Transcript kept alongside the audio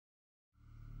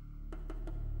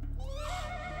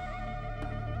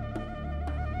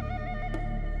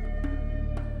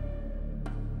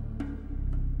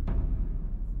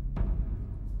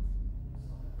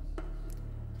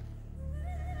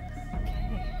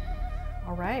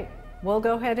All right, we'll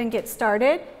go ahead and get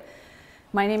started.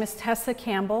 My name is Tessa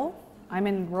Campbell. I'm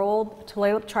an enrolled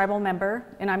Tulalip tribal member,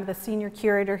 and I'm the senior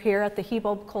curator here at the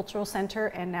Hibulb Cultural Center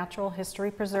and Natural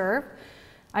History Preserve.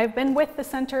 I've been with the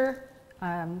center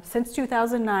since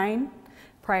 2009,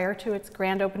 prior to its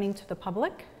grand opening to the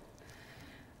public.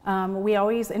 We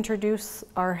always introduce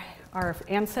our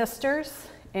ancestors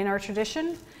in our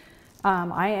tradition.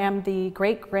 I am the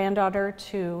great-granddaughter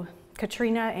to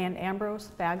Katrina and Ambrose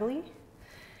Bagley,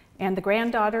 and the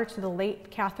granddaughter to the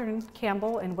late Catherine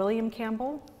Campbell and William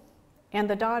Campbell, and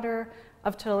the daughter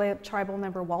of Tulalip tribal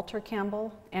member Walter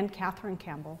Campbell and Catherine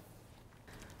Campbell.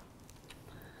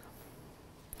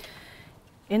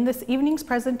 In this evening's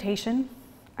presentation,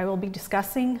 I will be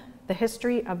discussing the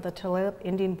history of the Tulalip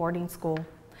Indian Boarding School.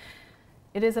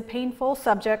 It is a painful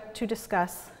subject to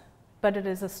discuss, but it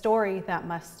is a story that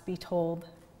must be told.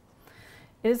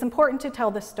 It is important to tell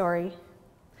this story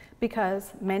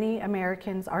because many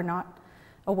Americans are not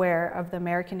aware of the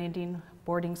American Indian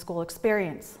boarding school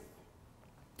experience.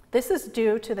 This is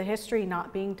due to the history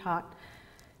not being taught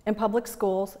in public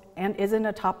schools and isn't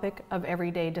a topic of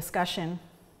everyday discussion.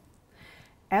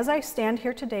 As I stand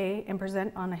here today and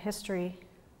present on a history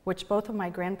which both of my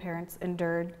grandparents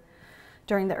endured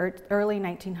during the early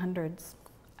 1900s,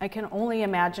 I can only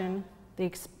imagine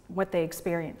what they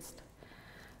experienced.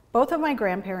 Both of my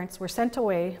grandparents were sent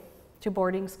away to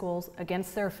boarding schools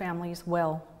against their families'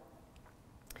 will.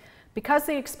 Because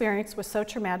the experience was so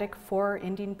traumatic for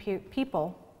Indian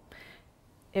people,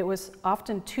 it was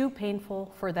often too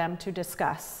painful for them to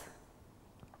discuss.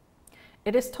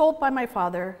 It is told by my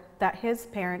father that his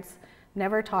parents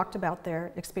never talked about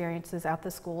their experiences at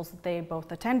the schools that they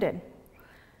both attended.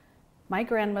 My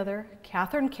grandmother,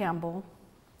 Catherine Campbell,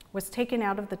 was taken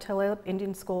out of the Tulalip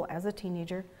Indian School as a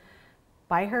teenager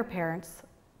by her parents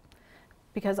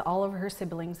because all of her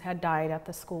siblings had died at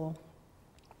the school.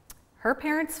 Her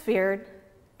parents feared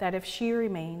that if she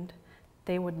remained,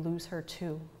 they would lose her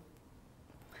too.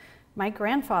 My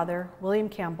grandfather, William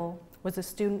Campbell, was a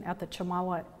student at the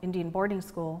Chamawa Indian Boarding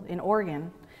School in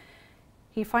Oregon.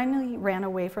 He finally ran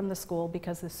away from the school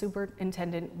because the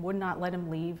superintendent would not let him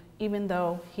leave, even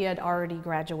though he had already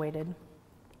graduated.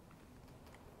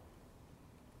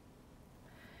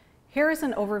 Here is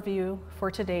an overview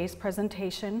for today's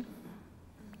presentation.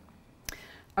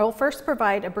 I will first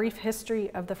provide a brief history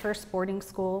of the first boarding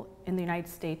school in the United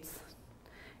States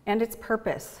and its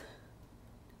purpose.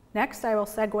 Next, I will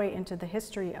segue into the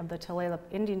history of the Tulalip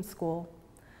Indian School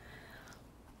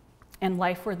and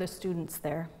life for the students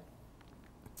there.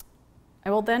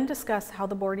 I will then discuss how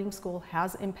the boarding school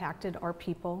has impacted our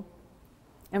people,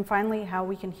 and finally, how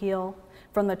we can heal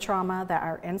from the trauma that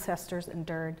our ancestors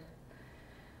endured.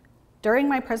 During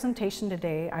my presentation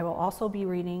today, I will also be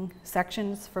reading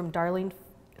sections from Darlene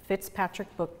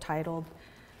Fitzpatrick's book titled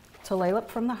Tulalip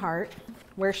from the Heart,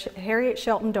 where Harriet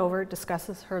Shelton Dover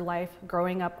discusses her life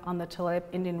growing up on the Tulalip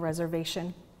Indian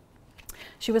Reservation.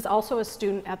 She was also a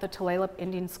student at the Tulalip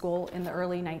Indian School in the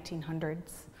early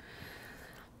 1900s.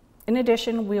 In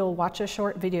addition, we'll watch a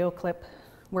short video clip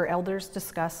where elders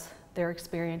discuss their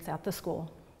experience at the school.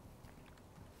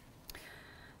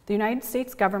 The United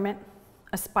States government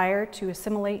aspired to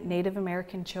assimilate Native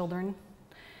American children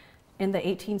in the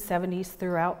 1870s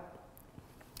throughout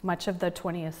much of the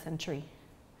 20th century.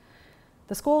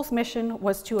 The school's mission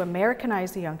was to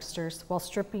Americanize the youngsters while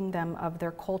stripping them of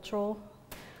their cultural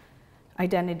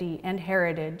identity and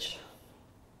heritage.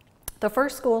 The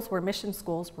first schools were mission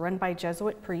schools run by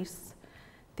Jesuit priests.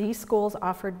 These schools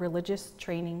offered religious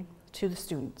training to the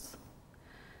students.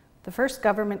 The first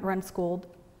government-run school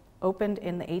opened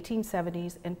in the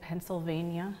 1870s in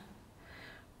Pennsylvania,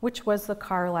 which was the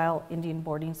Carlisle Indian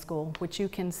Boarding School, which you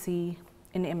can see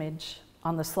an image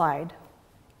on the slide.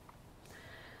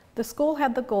 The school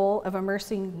had the goal of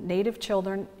immersing Native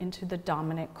children into the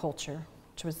dominant culture,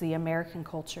 which was the American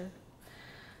culture.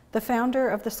 The founder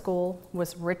of the school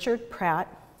was Richard Pratt,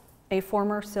 a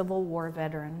former Civil War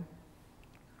veteran.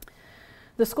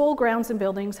 The school grounds and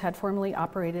buildings had formerly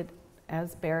operated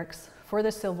as barracks for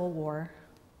the Civil War.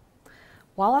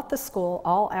 While at the school,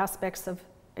 all aspects of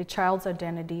a child's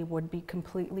identity would be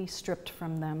completely stripped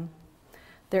from them.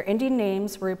 Their Indian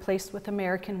names were replaced with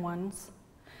American ones.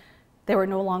 They were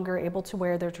no longer able to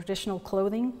wear their traditional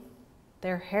clothing.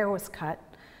 Their hair was cut,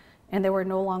 and they were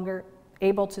no longer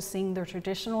able to sing their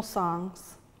traditional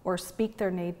songs or speak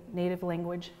their native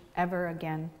language ever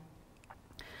again.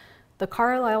 The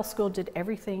Carlisle School did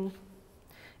everything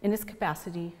in its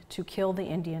capacity to kill the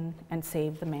Indian and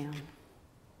save the man.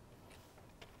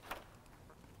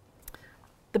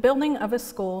 The building of a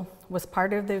school was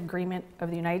part of the agreement of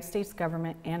the United States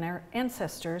government and our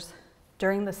ancestors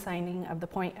during the signing of the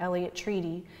Point Elliott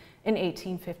Treaty in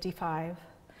 1855.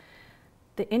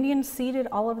 The Indians ceded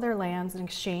all of their lands in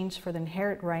exchange for the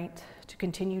inherent right to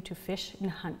continue to fish and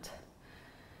hunt.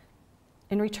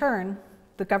 In return,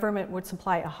 the government would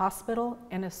supply a hospital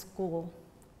and a school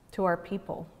to our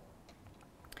people.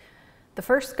 The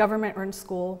first government-run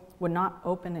school would not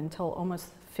open until almost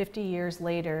 50 years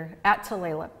later at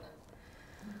Tulalip.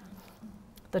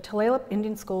 The Tulalip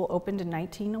Indian School opened in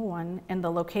 1901, and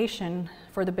the location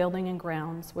for the building and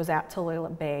grounds was at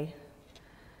Tulalip Bay.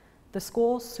 The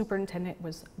school's superintendent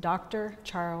was Dr.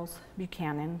 Charles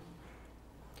Buchanan.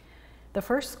 The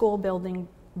first school building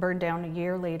burned down a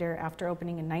year later after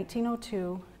opening in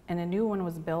 1902, and a new one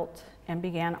was built and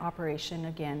began operation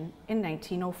again in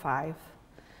 1905.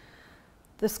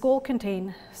 The school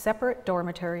contained separate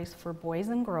dormitories for boys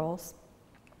and girls,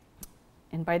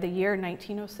 and by the year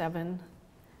 1907,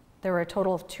 there were a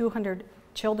total of 200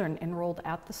 children enrolled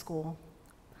at the school.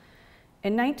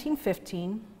 In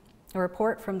 1915, a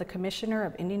report from the Commissioner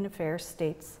of Indian Affairs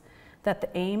states that the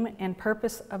aim and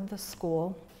purpose of the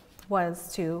school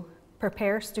was to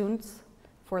prepare students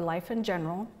for life in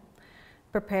general,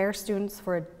 prepare students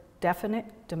for a definite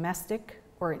domestic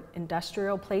or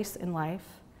industrial place in life,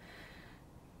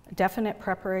 definite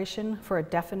preparation for a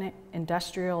definite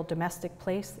industrial domestic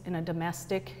place in a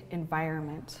domestic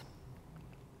environment.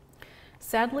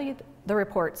 Sadly, the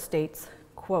report states,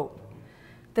 quote,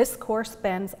 "This course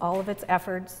bends all of its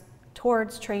efforts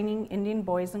towards training Indian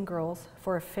boys and girls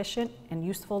for efficient and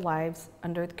useful lives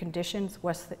under the conditions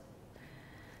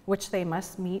which they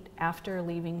must meet after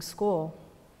leaving school.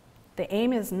 The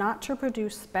aim is not to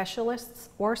produce specialists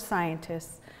or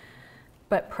scientists,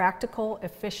 but practical,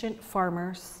 efficient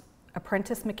farmers,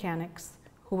 apprentice mechanics,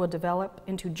 who will develop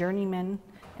into journeymen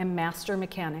and master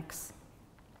mechanics,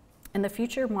 and the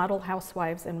future model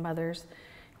housewives and mothers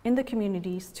in the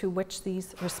communities to which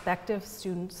these respective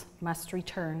students must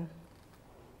return."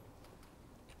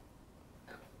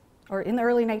 Or in the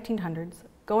early 1900s,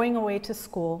 going away to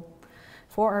school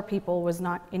for our people was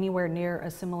not anywhere near a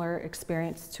similar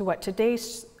experience to what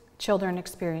today's children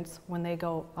experience when they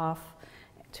go off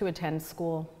to attend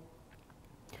school.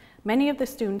 Many of the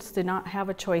students did not have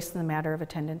a choice in the matter of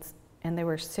attendance, and they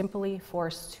were simply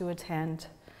forced to attend.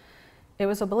 It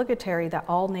was obligatory that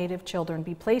all Native children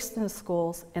be placed in the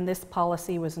schools, and this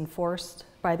policy was enforced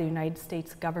by the United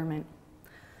States government.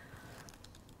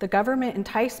 The government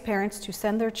enticed parents to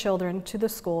send their children to the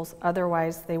schools,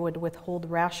 otherwise they would withhold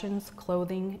rations,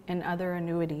 clothing, and other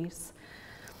annuities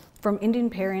from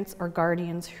Indian parents or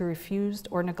guardians who refused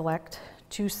or neglect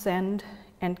to send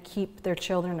and keep their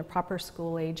children of proper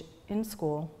school age in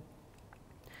school.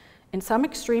 In some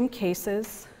extreme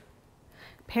cases,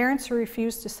 parents who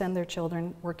refused to send their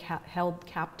children were held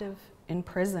captive in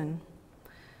prison.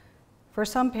 For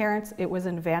some parents, it was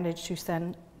an advantage to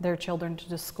send their children to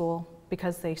the school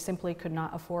because they simply could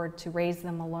not afford to raise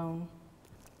them alone.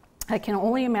 I can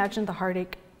only imagine the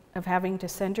heartache of having to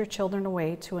send your children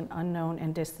away to an unknown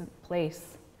and distant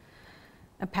place.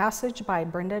 A passage by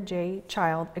Brenda J.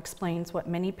 Child explains what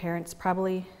many parents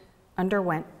probably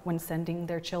underwent when sending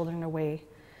their children away.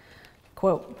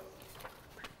 Quote,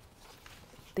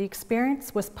 "The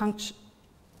experience was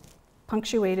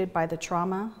punctuated by the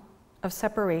trauma of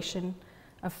separation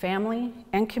of family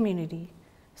and community,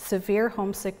 severe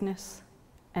homesickness,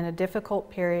 and a difficult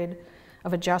period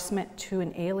of adjustment to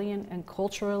an alien and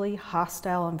culturally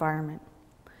hostile environment.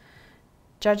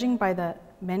 Judging by the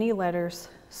many letters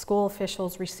school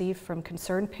officials received from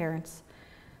concerned parents,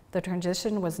 the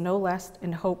transition was no less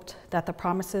and hoped that the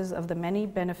promises of the many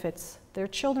benefits their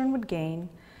children would gain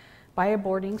by a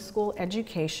boarding school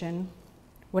education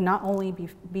would not only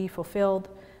be fulfilled,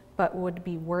 but would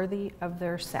be worthy of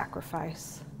their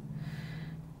sacrifice.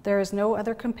 There is no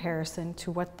other comparison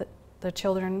to what the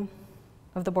children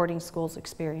of the boarding schools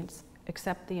experience,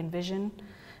 except the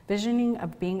visioning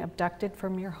of being abducted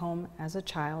from your home as a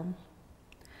child.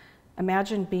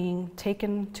 Imagine being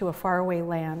taken to a faraway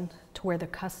land to where the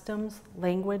customs,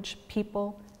 language,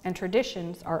 people, and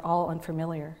traditions are all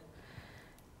unfamiliar.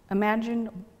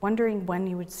 Imagine wondering when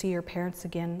you would see your parents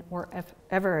again or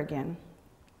ever again.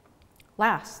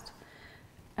 Last,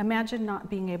 imagine not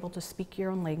being able to speak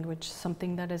your own language,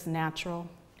 something that is natural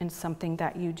and something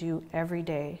that you do every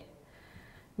day.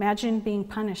 Imagine being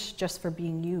punished just for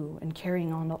being you and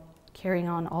carrying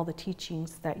on all the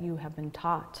teachings that you have been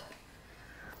taught.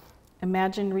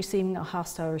 Imagine receiving a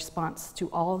hostile response to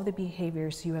all of the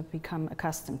behaviors you have become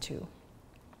accustomed to.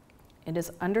 It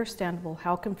is understandable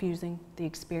how confusing the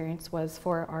experience was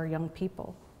for our young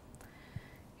people.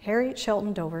 Harriet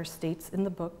Shelton Dover states in the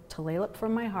book Tulalip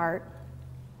from My Heart,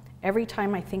 Every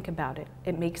time I think about it,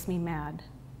 it makes me mad.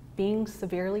 Being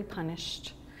severely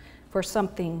punished for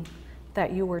something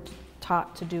that you were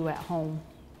taught to do at home.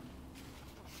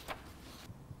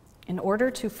 In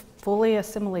order to fully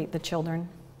assimilate the children,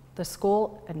 the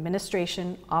school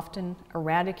administration often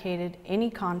eradicated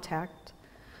any contact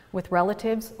with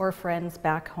relatives or friends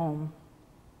back home.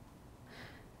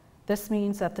 This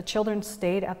means that the children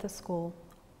stayed at the school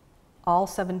all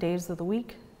 7 days of the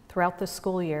week throughout the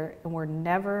school year and were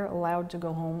never allowed to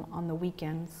go home on the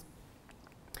weekends.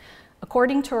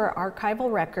 According to our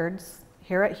archival records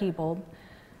here at Hibulb,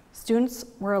 students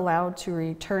were allowed to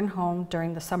return home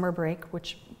during the summer break,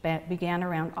 which began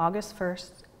around August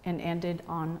 1st and ended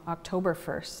on October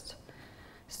 1st.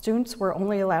 Students were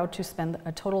only allowed to spend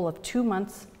a total of 2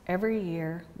 months every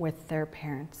year with their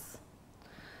parents.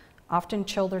 Often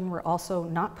children were also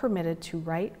not permitted to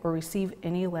write or receive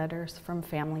any letters from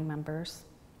family members.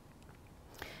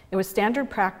 It was standard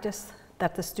practice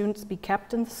that the students be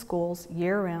kept in the schools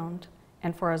year-round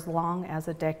and for as long as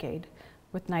a decade,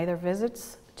 with neither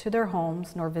visits to their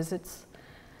homes nor visits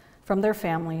from their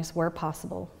families where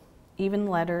possible. Even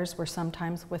letters were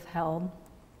sometimes withheld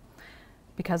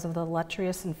because of the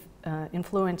deleterious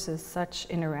influences such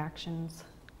interactions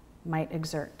might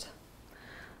exert.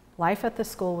 Life at the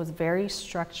school was very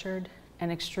structured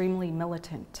and extremely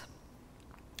militant.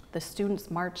 The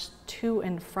students marched to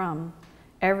and from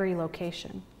every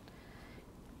location,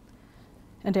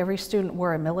 and every student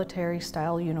wore a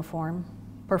military-style uniform,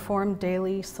 performed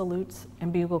daily salutes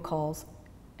and bugle calls,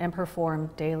 and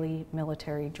performed daily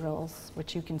military drills,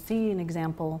 which you can see an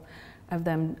example of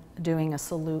them doing a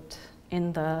salute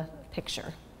in the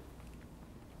picture.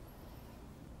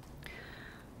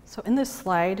 So in this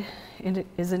slide, it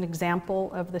is an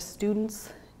example of the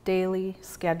students' daily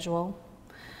schedule.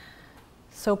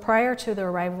 So prior to the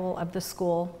arrival of the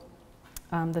school,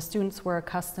 the students were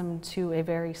accustomed to a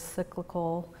very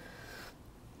cyclical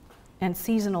and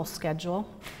seasonal schedule.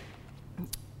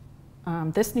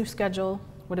 This new schedule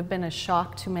would have been a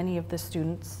shock to many of the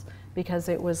students because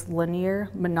it was linear,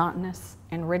 monotonous,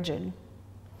 and rigid.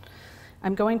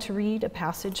 I'm going to read a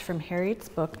passage from Harriet's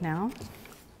book now.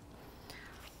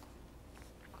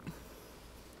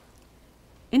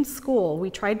 In school, we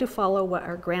tried to follow what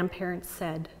our grandparents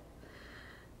said.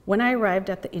 When I arrived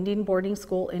at the Indian boarding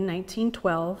school in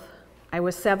 1912, I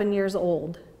was 7 years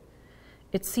old.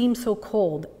 It seemed so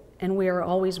cold, and we were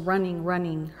always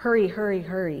running, hurry, hurry,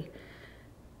 hurry.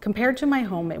 Compared to my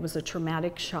home, it was a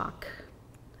traumatic shock.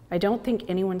 I don't think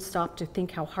anyone stopped to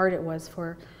think how hard it was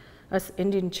for us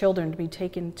Indian children to be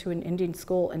taken to an Indian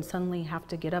school and suddenly have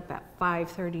to get up at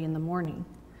 5:30 in the morning.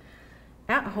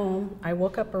 At home, I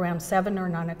woke up around 7 or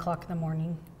 9 o'clock in the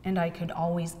morning, and I could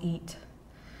always eat.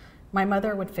 My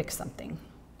mother would fix something.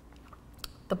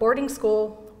 The boarding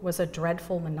school was a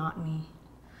dreadful monotony.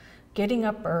 Getting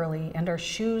up early, and our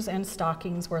shoes and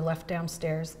stockings were left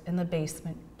downstairs in the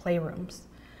basement playrooms.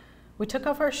 We took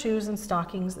off our shoes and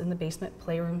stockings in the basement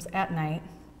playrooms at night,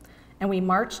 and we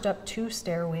marched up 2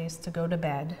 stairways to go to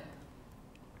bed.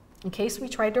 In case we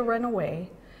tried to run away,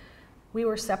 we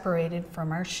were separated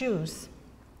from our shoes.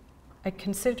 I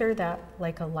consider that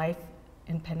like a life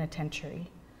in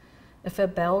penitentiary. If a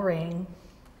bell rang,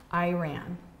 I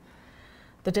ran.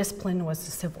 The discipline was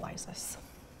to civilize us.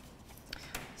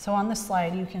 So on this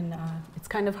slide, you can, it's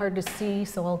kind of hard to see,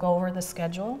 so we'll go over the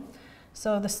schedule.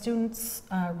 So the students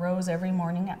rose every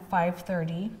morning at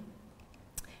 5:30,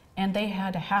 and they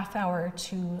had a half hour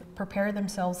to prepare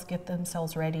themselves, get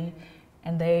themselves ready,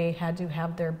 and they had to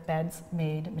have their beds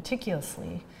made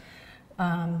meticulously.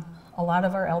 A lot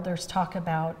of our elders talk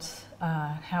about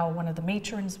how one of the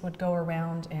matrons would go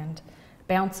around and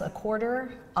bounce a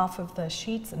quarter off of the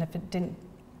sheets, and if it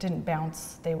didn't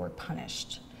bounce, they were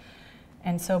punished.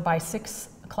 And so by 6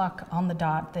 o'clock on the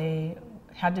dot, they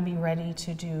had to be ready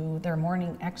to do their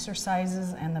morning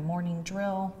exercises and the morning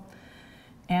drill.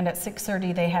 And at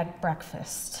 6:30, they had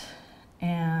breakfast.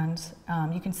 And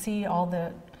you can see all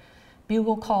the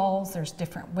bugle calls, there's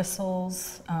different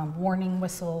whistles, warning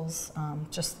whistles,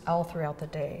 just all throughout the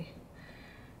day.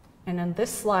 And on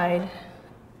this slide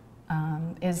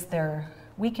is their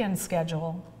weekend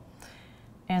schedule,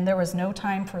 and there was no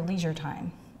time for leisure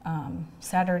time.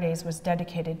 Saturdays was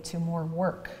dedicated to more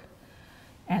work,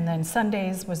 and then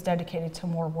Sundays was dedicated to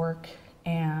more work,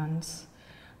 and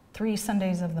 3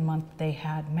 Sundays of the month they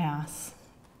had Mass.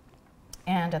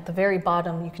 And at the very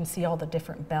bottom, you can see all the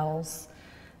different bells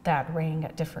that rang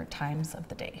at different times of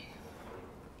the day.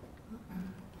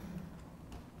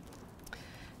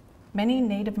 Many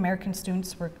Native American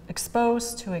students were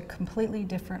exposed to a completely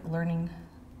different learning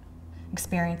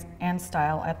experience and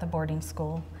style at the boarding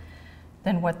school.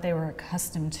 than what they were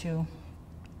accustomed to.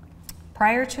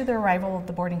 Prior to the arrival of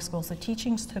the boarding schools, the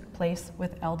teachings took place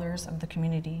with elders of the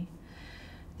community.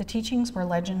 The teachings were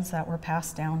legends that were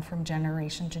passed down from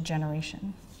generation to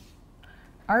generation.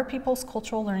 Our people's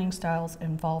cultural learning styles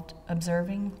involved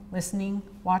observing, listening,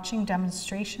 watching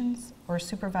demonstrations, or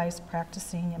supervised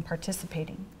practicing and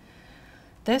participating.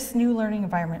 This new learning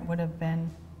environment would have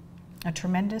been a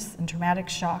tremendous and traumatic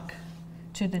shock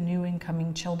to the new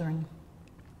incoming children.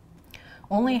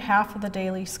 Only half of the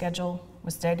daily schedule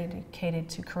was dedicated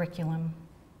to curriculum,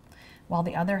 while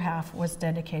the other half was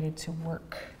dedicated to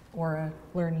work or a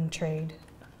learning trade.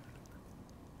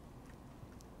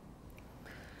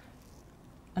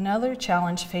 Another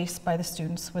challenge faced by the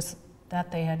students was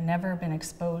that they had never been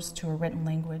exposed to a written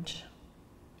language.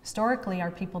 Historically,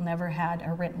 our people never had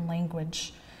a written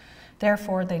language.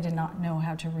 Therefore, they did not know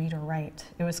how to read or write.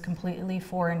 It was completely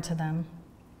foreign to them.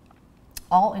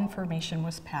 All information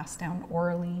was passed down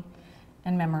orally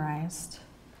and memorized.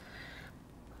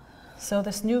 So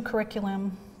this new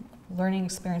curriculum, learning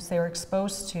experience they were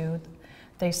exposed to,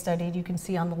 they studied, you can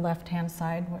see on the left-hand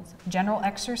side, was general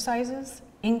exercises,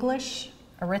 English,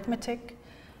 arithmetic,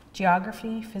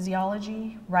 geography,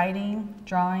 physiology, writing,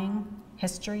 drawing,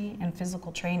 history, and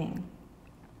physical training.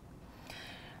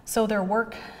 So their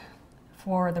work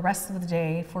for the rest of the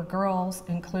day for girls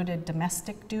included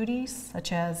domestic duties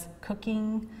such as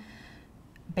cooking,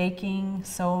 baking,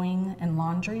 sewing, and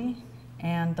laundry,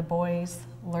 and the boys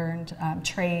learned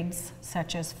trades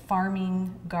such as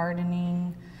farming,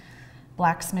 gardening,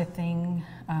 blacksmithing,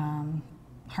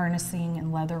 harnessing,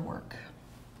 and leather work.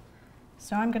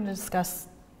 So I'm going to discuss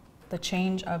the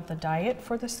change of the diet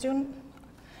for the student.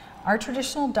 Our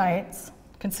traditional diets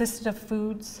consisted of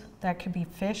foods that could be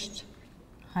fished,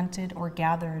 hunted, or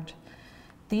gathered.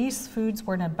 These foods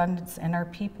were in abundance, and our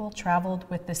people traveled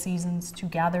with the seasons to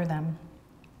gather them.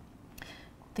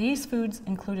 These foods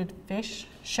included fish,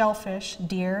 shellfish,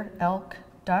 deer, elk,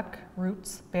 duck,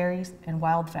 roots, berries, and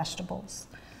wild vegetables.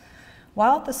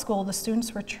 While at the school, the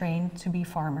students were trained to be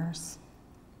farmers.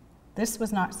 This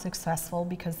was not successful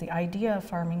because the idea of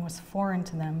farming was foreign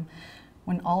to them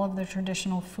when all of the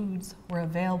traditional foods were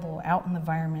available out in the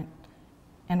environment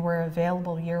and were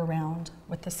available year-round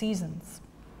with the seasons.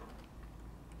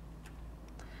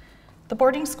 The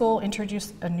boarding school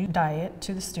introduced a new diet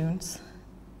to the students.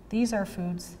 These are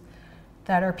foods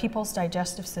that our people's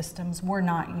digestive systems were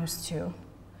not used to.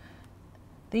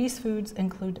 These foods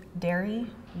include dairy,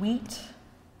 wheat,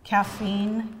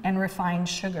 caffeine, and refined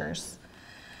sugars.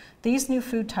 These new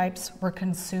food types were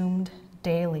consumed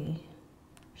daily.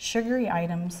 Sugary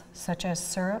items such as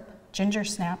syrup, ginger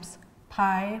snaps,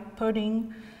 pie,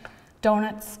 pudding,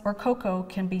 donuts, or cocoa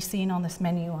can be seen on this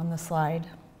menu on the slide.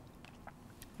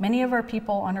 Many of our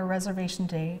people on our reservation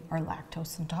day are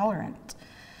lactose intolerant.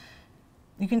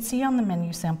 You can see on the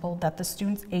menu sample that the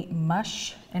students ate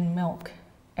mush and milk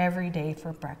every day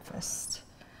for breakfast.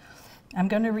 I'm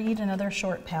going to read another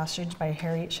short passage by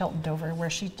Harriet Shelton Dover where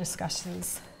she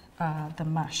discusses the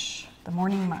mush, the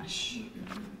morning mush.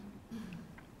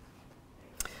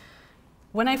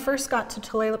 When I first got to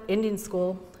Tulalip Indian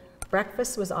School,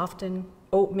 breakfast was often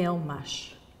oatmeal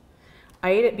mush. I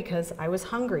ate it because I was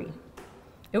hungry.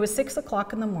 It was 6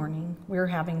 o'clock in the morning. We were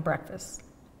having breakfast.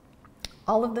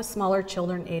 All of the smaller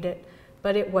children ate it,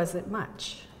 but it wasn't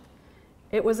much.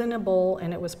 It was in a bowl,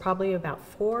 and it was probably about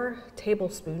 4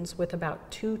 tablespoons with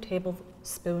about 2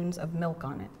 tablespoons of milk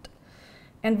on it,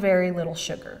 and very little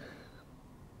sugar.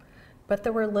 But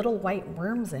there were little white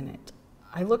worms in it.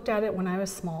 I looked at it when I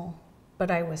was small, but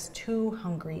I was too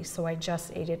hungry, so I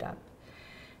just ate it up.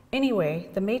 Anyway,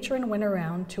 the matron went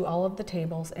around to all of the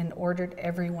tables and ordered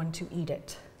everyone to eat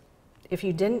it. If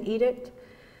you didn't eat it,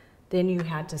 then you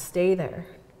had to stay there.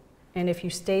 And if you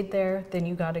stayed there, then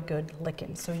you got a good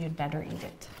licking, so you'd better eat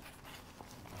it.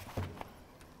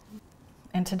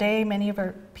 And today, many of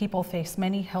our people face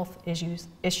many health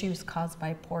issues caused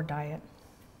by poor diet.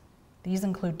 These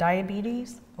include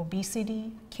diabetes,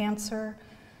 obesity, cancer,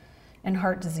 and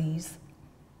heart disease.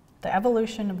 The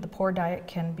evolution of the poor diet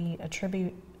can be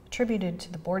attributed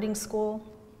to the boarding school,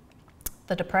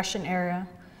 the Depression era,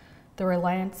 the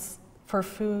reliance for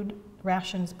food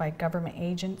rations by government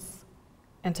agents,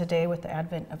 and today with the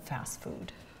advent of fast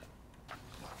food.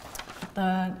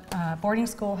 The boarding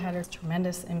school had a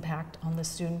tremendous impact on the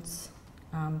students.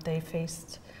 They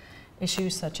faced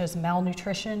issues such as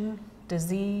malnutrition,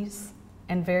 disease,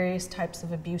 and various types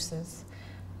of abuses,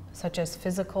 such as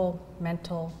physical,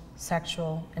 mental,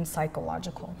 sexual, and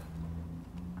psychological.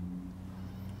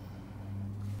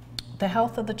 The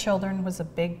health of the children was a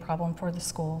big problem for the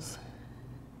schools.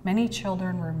 Many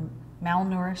children were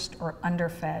malnourished or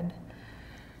underfed.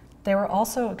 They were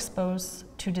also exposed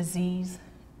to disease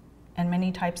and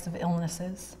many types of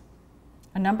illnesses.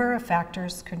 A number of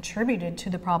factors contributed to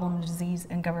the problem of disease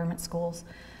in government schools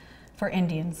for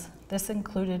Indians. This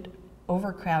included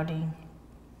overcrowding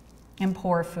and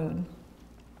poor food.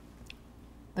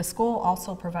 The school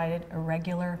also provided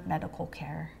irregular medical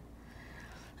care.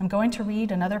 I'm going to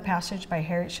read another passage by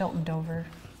Harriet Shelton Dover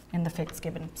in the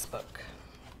Fitzgibbons book.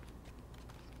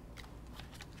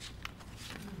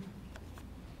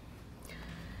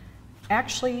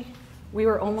 Actually, we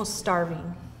were almost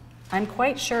starving. I'm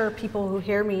quite sure people who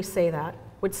hear me say that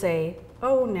would say,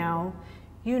 "Oh, now,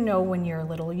 you know when you're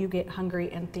little, you get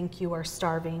hungry and think you are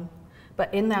starving."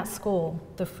 But in that school,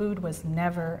 the food was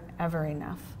never, ever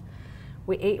enough.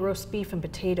 We ate roast beef and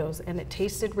potatoes, and it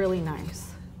tasted really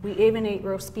nice. We even ate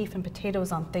roast beef and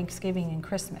potatoes on Thanksgiving and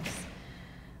Christmas.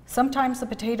 Sometimes the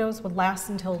potatoes would last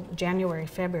until January,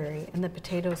 February, and the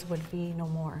potatoes would be no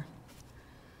more.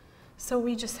 So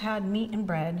we just had meat and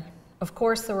bread. Of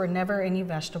course, there were never any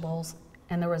vegetables,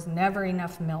 and there was never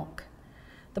enough milk.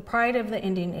 The pride of the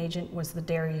Indian agent was the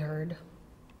dairy herd.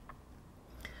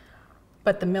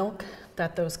 But the milk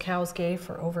that those cows gave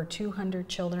for over 200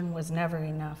 children was never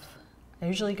enough. I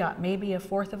usually got maybe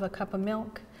 1/4 of a cup of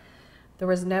milk. There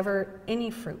was never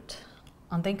any fruit.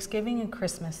 On Thanksgiving and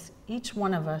Christmas, each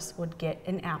one of us would get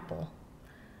an apple.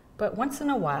 But once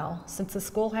in a while, since the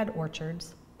school had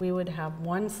orchards, we would have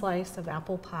 1 slice of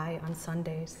apple pie on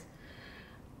Sundays.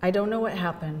 I don't know what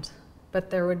happened, but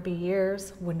there would be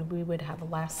years when we would have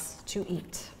less to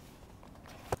eat.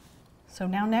 So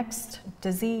now next,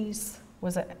 disease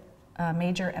was a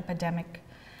major epidemic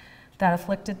that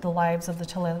afflicted the lives of the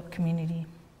Tulalip community.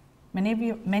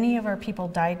 Many of our people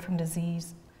died from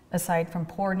disease, aside from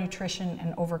poor nutrition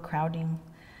and overcrowding.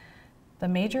 The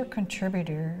major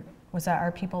contributor was that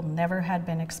our people never had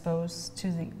been exposed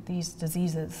to these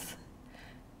diseases.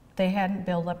 They hadn't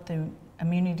built up the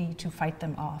immunity to fight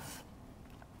them off.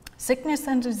 Sickness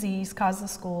and disease caused the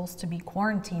schools to be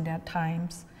quarantined at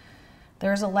times.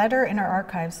 There's a letter in our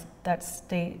archives that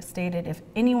stated if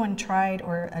anyone tried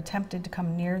or attempted to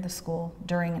come near the school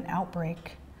during an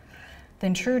outbreak, the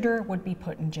intruder would be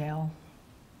put in jail.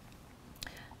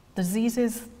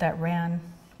 Diseases that ran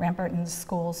rampant in the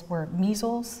schools were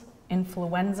measles,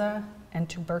 influenza, and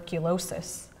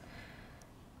tuberculosis.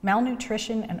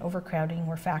 Malnutrition and overcrowding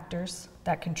were factors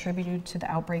that contributed to the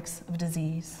outbreaks of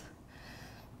disease.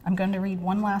 I'm going to read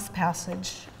one last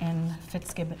passage in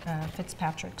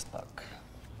Fitzpatrick's book.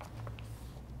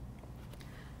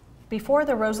 Before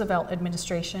the Roosevelt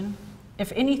administration,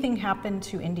 if anything happened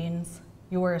to Indians,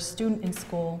 you were a student in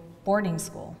school, boarding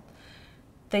school.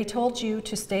 They told you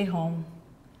to stay home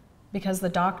because the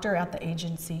doctor at the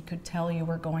agency could tell you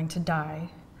were going to die.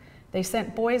 They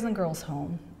sent boys and girls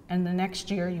home, and the next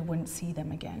year you wouldn't see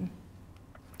them again.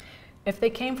 If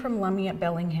they came from Lummi at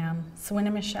Bellingham,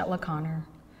 Swinomish at LaConner,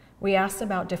 we asked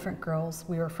about different girls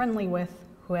we were friendly with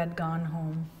who had gone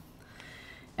home.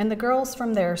 And the girls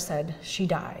from there said she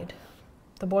died.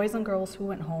 The boys and girls who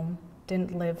went home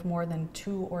didn't live more than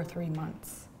 2 or 3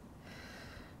 months.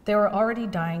 They were already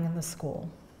dying in the school.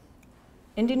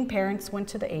 Indian parents went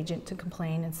to the agent to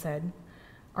complain and said,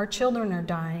 "Our children are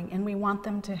dying and we want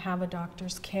them to have a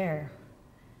doctor's care."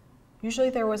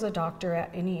 Usually there was a doctor at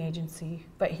any agency,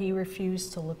 but he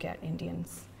refused to look at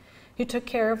Indians. He took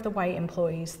care of the white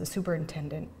employees, the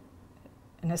superintendent,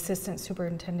 an assistant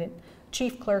superintendent,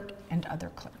 chief clerk, and other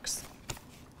clerks.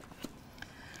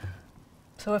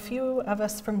 So a few of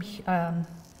us from, a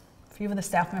few of the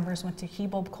staff members went to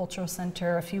Hibulb Cultural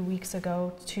Center a few weeks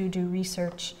ago to do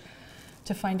research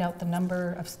to find out the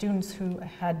number of students who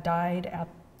had died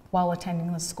while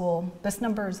attending the school. This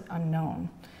number is unknown.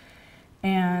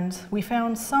 And we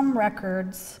found some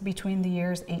records between the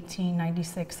years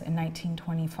 1896 and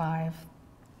 1925.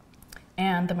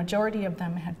 And the majority of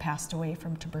them had passed away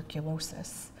from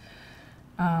tuberculosis.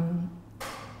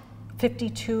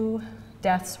 52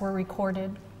 deaths were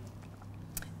recorded.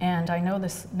 And I know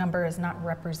this number is not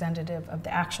representative of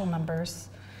the actual numbers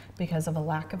because of a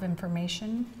lack of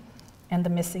information and the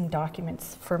missing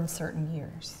documents from certain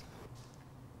years.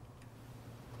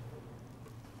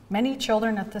 Many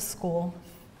children at this school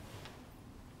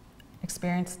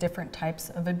experience different types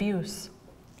of abuse,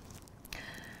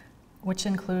 which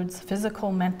includes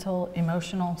physical, mental,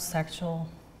 emotional, sexual,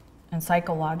 and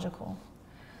psychological.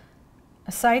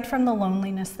 Aside from the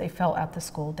loneliness they felt at the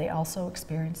school, they also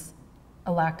experienced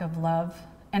a lack of love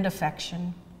and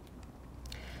affection.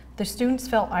 The students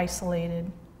felt isolated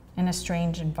in a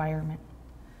strange environment.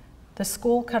 The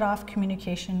school cut off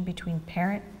communication between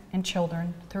parent and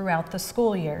children throughout the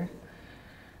school year.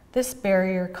 This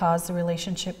barrier caused the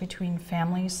relationship between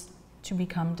families to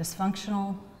become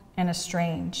dysfunctional and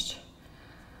estranged.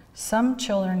 Some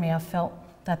children may have felt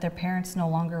that their parents no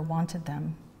longer wanted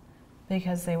them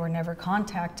because they were never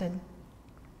contacted.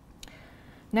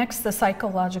 Next, the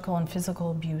psychological and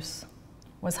physical abuse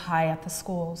was high at the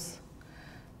schools.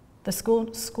 The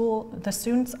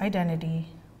students' identity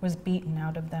was beaten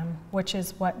out of them, which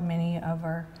is what many of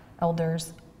our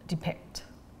elders depict.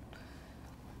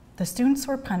 The students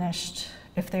were punished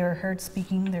if they were heard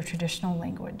speaking their traditional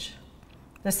language.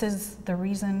 This is the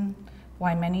reason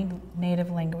why many native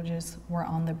languages were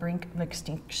on the brink of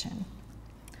extinction.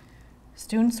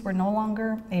 Students were no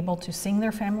longer able to sing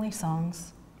their family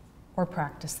songs or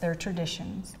practice their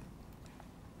traditions.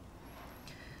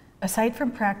 Aside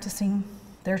from practicing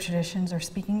their traditions or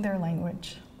speaking their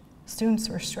language, students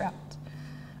were strapped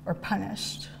or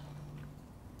punished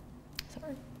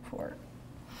for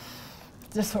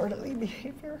disorderly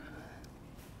behavior.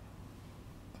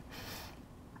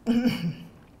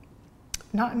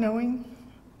 Not knowing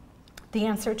the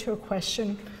answer to a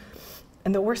question,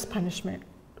 and the worst punishment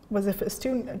was if a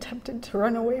student attempted to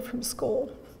run away from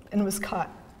school and was caught.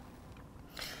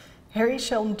 Harry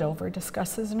Sheldon Dover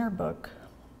discusses in her book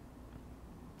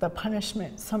the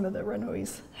punishment some of the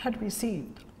runaways had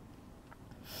received.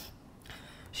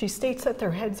 She states that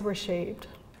their heads were shaved,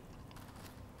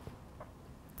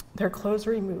 their clothes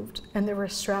removed, and they were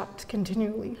strapped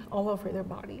continually all over their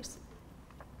bodies.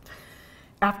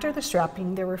 After the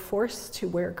strapping, they were forced to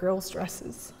wear girls'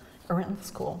 dresses around the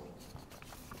school.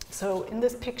 So in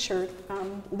this picture,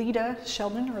 Lita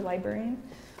Sheldon, our librarian,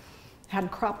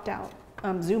 had cropped out,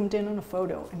 zoomed in on a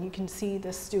photo, and you can see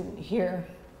this student here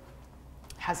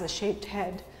has a shaved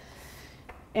head,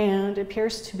 and it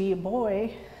appears to be a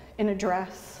boy in a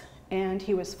dress, and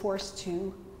he was forced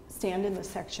to stand in the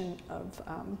section of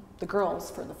the girls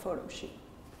for the photo shoot.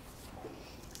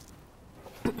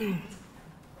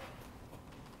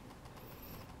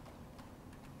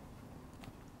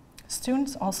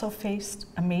 Students also faced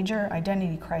a major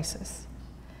identity crisis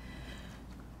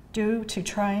due to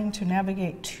trying to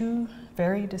navigate two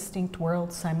very distinct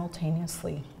worlds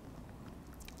simultaneously.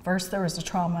 First, there was the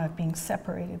trauma of being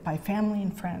separated by family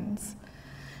and friends.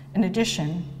 In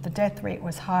addition, the death rate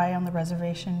was high on the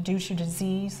reservation due to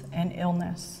disease and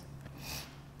illness.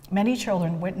 Many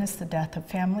children witnessed the death of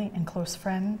family and close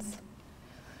friends.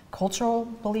 Cultural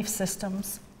belief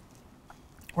systems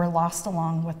were lost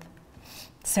along with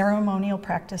ceremonial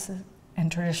practices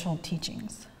and traditional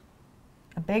teachings.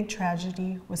 A big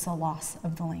tragedy was the loss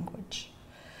of the language.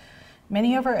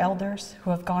 Many of our elders who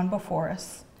have gone before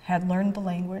us had learned the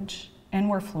language and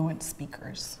were fluent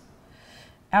speakers.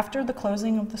 After the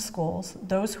closing of the schools,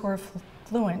 those who were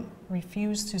fluent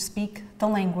refused to speak the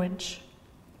language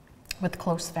with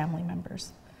close family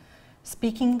members.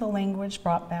 Speaking the language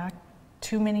brought back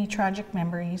too many tragic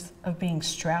memories of being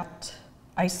strapped,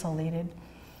 isolated,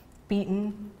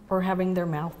 beaten, or having their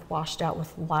mouth washed out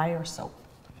with lye or soap.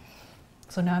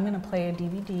 So now I'm going to play a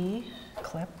DVD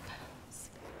clip.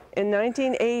 In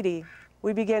 1980,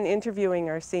 we began interviewing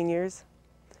our seniors.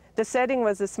 The setting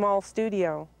was a small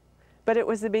studio, but it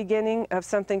was the beginning of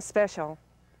something special,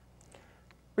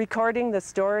 recording the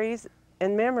stories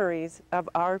and memories of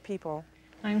our people.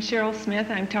 I'm Cheryl Smith.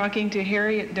 I'm talking to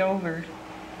Harriet Dover.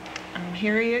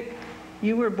 Harriet,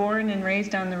 you were born and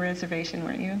raised on the reservation,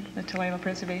 weren't you? The Tulalip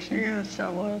Reservation? Yes, I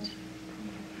was.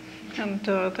 And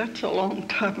that's a long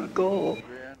time ago.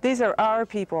 These are our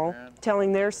people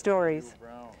telling their stories.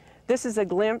 This is a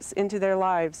glimpse into their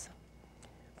lives.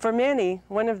 For many,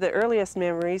 one of the earliest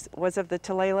memories was of the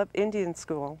Tulalip Indian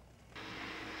School.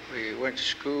 We went to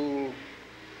school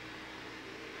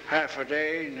half a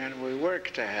day, and then we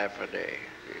worked a half a day.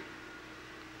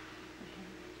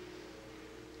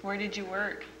 Where did you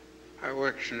work? I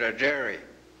worked in a dairy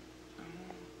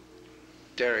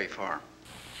farm.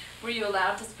 Were you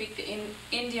allowed to speak the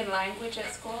Indian language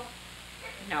at school?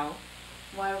 No.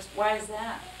 Why is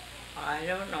that? I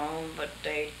don't know, but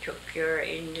they took your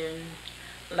Indian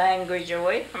language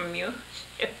away from you.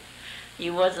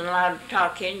 You wasn't allowed to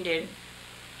talk Indian.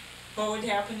 What would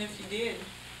happen if you did?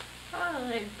 Oh,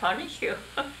 they'd punish you.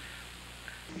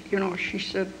 You know, she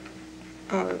said,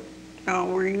 now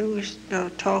were you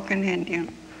talking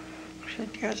Indian? I said,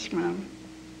 yes, ma'am.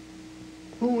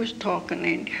 Who was talking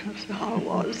Indian? I said, I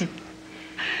was.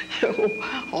 So,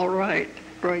 all right,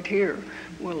 right here.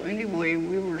 Well, anyway,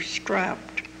 we were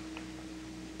strapped.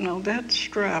 Now, that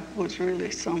strap was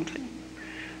really something.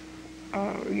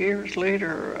 Years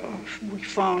later, we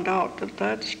found out that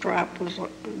that strap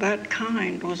that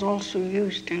kind was also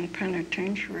used in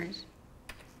penitentiaries.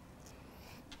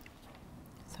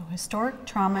 So historic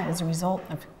trauma is a result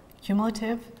of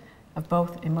cumulative of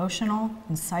both emotional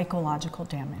and psychological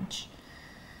damage.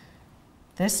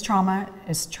 This trauma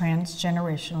is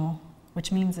transgenerational,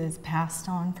 which means it is passed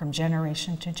on from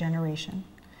generation to generation.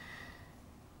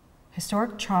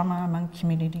 Historic trauma among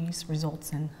communities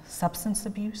results in substance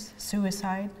abuse,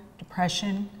 suicide,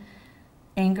 depression,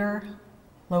 anger,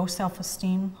 low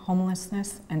self-esteem,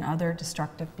 homelessness, and other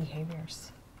destructive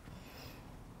behaviors.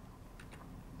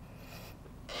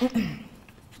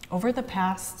 Over the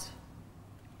past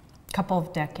couple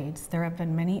of decades, there have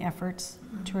been many efforts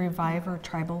to revive our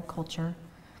tribal culture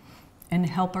and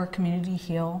help our community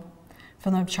heal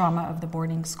from the trauma of the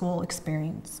boarding school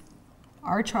experience.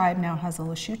 Our tribe now has a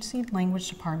Lushootseed language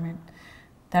department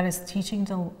that is teaching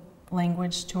the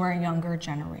language to our younger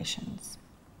generations.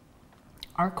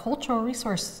 Our cultural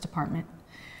resources department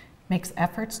makes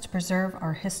efforts to preserve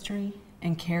our history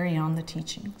and carry on the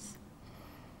teachings.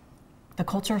 The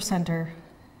Cultural Center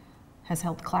has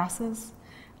held classes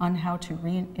on how to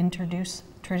reintroduce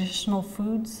traditional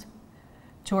foods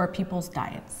to our people's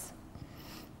diets.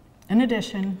 In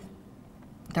addition,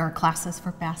 there are classes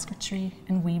for basketry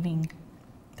and weaving.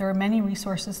 There are many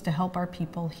resources to help our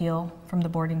people heal from the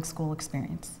boarding school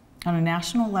experience. On a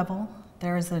national level,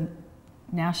 there is a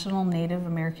National Native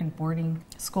American Boarding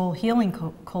School Healing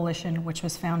Coalition, which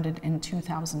was founded in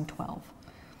 2012.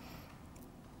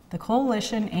 The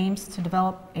coalition aims to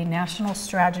develop a national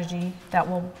strategy that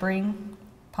will bring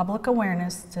public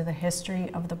awareness to the history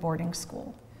of the boarding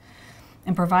school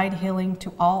and provide healing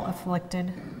to all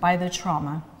afflicted by the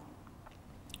trauma.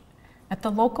 At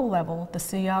the local level, the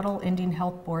Seattle Indian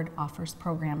Health Board offers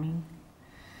programming.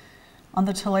 On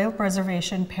the Tulalip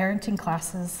Reservation, parenting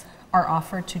classes are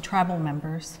offered to tribal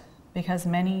members because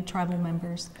many tribal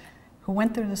members who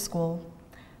went through the school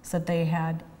said they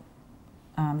had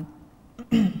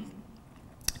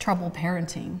trouble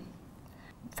parenting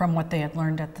from what they had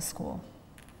learned at the school.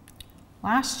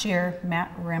 Last year,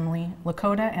 Matt Remley,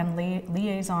 Lakota and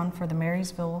liaison for the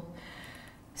Marysville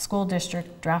School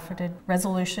District, drafted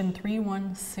Resolution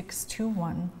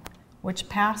 31621, which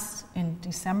passed in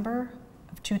December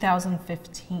of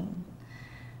 2015.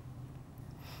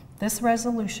 This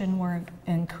resolution will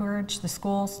encourage the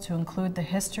schools to include the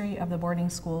history of the boarding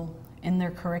school in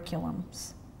their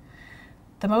curriculums.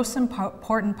 The most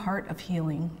important part of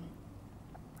healing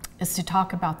is to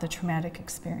talk about the traumatic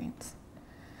experience.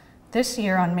 This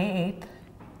year, on May 8th,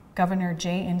 Governor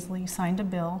Jay Inslee signed a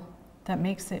bill that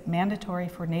makes it mandatory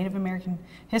for Native American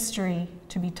history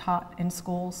to be taught in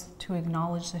schools to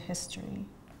acknowledge the history.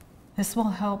 This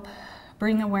will help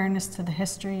bring awareness to the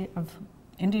history of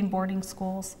Indian boarding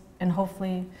schools and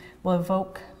hopefully will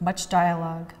evoke much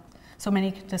dialogue so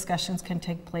many discussions can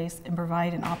take place and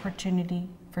provide an opportunity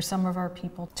for some of our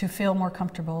people to feel more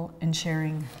comfortable in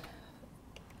sharing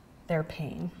their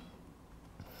pain.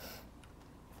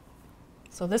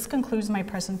 So this concludes my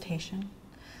presentation.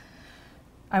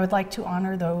 I would like to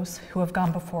honor those who have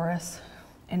gone before us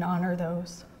and honor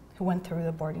those who went through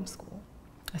the boarding school.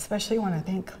 Especially want to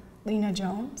thank Lena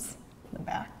Jones in the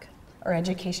back, our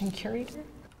education curator,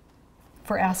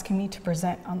 for asking me to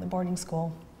present on the boarding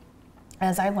school,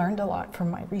 as I learned a lot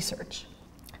from my research.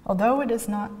 Although it is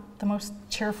not the most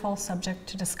cheerful subject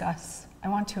to discuss, I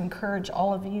want to encourage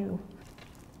all of you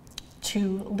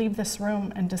to leave this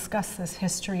room and discuss this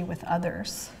history with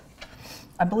others.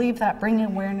 I believe that bringing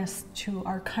awareness to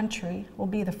our country will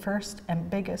be the first and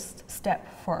biggest step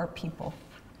for our people.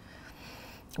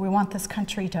 We want this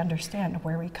country to understand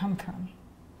where we come from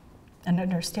and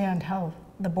understand how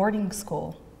the boarding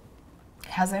school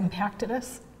has impacted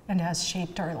us and has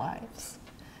shaped our lives.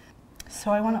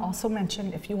 So I want to also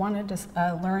mention, if you wanted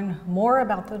to learn more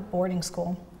about the boarding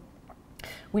school,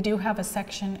 we do have a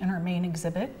section in our main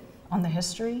exhibit on the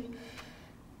history.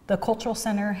 The Cultural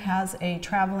Center has a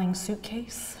traveling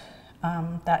suitcase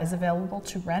that is available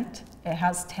to rent. It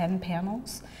has 10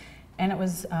 panels, and it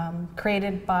was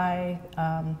created by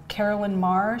Carolyn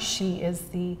Marr.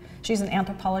 She's an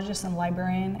anthropologist and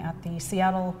librarian at the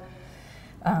Seattle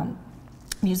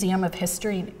Museum of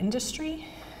History and Industry.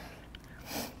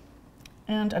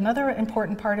 And another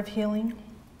important part of healing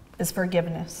is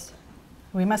forgiveness.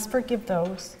 We must forgive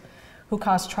those who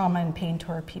cause trauma and pain to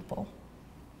our people.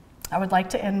 I would like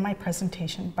to end my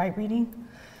presentation by reading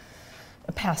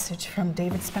a passage from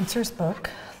David Spencer's book,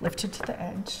 Lifted to the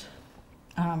Edge,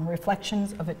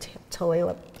 Reflections of a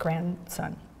Tulalip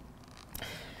Grandson.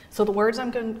 So the words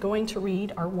I'm going to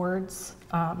read are words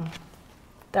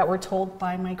that were told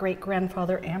by my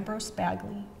great-grandfather Ambrose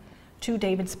Bagley to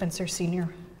David Spencer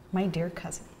Sr., my dear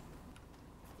cousin.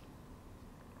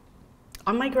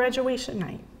 On my graduation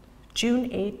night, June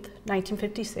 8th,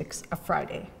 1956, a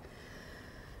Friday,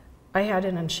 I had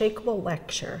an unshakable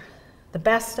lecture The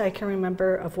best I can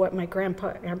remember of what my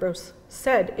grandpa Ambrose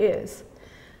said is,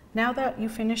 now that you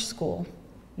finish school,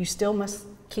 you still must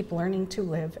keep learning to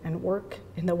live and work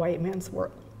in the white man's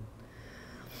world.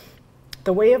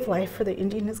 The way of life for the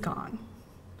Indian is gone.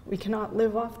 We cannot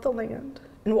live off the land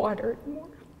and water anymore.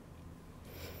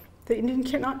 The Indian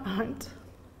cannot hunt,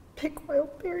 pick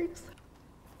wild berries,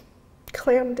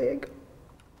 clam dig,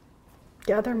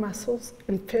 gather mussels,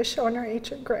 and fish on our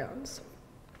ancient grounds.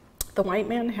 The white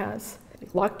man has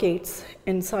locked gates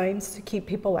and signs to keep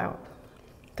people out.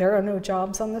 There are no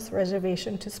jobs on this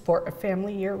reservation to support a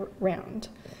family year-round.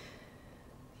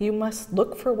 You must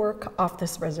look for work off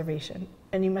this reservation,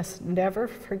 and you must never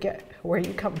forget where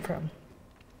you come from.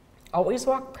 Always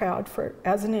walk proud, for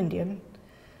as an Indian,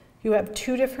 you have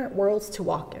two different worlds to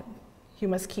walk in. You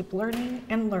must keep learning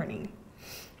and learning.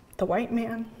 The white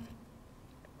man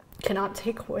cannot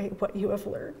take away what you have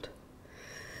learned,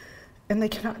 and they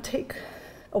cannot take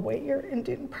away your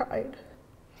Indian pride.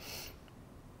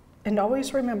 And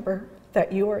always remember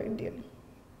that you are Indian.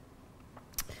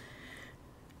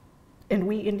 And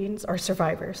we Indians are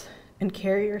survivors, and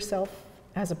carry yourself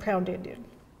as a proud Indian.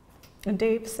 And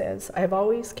Dave says, I've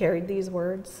always carried these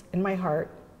words in my heart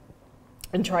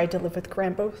and tried to live with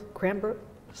Grandpa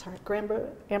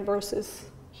Ambrose's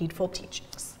heedful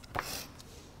teachings.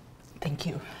 Thank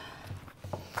you.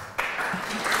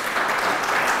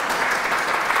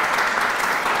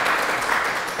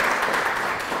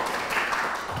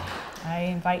 I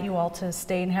invite you all to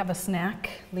stay and have a snack.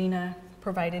 Lena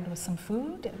provided with some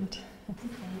food, and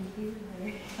thank you.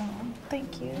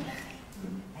 Thank you.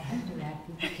 I had to laugh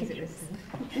because it was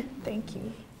Thank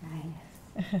you.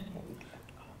 nice.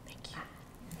 Thank you.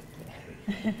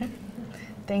 Thank you.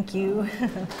 Thank you.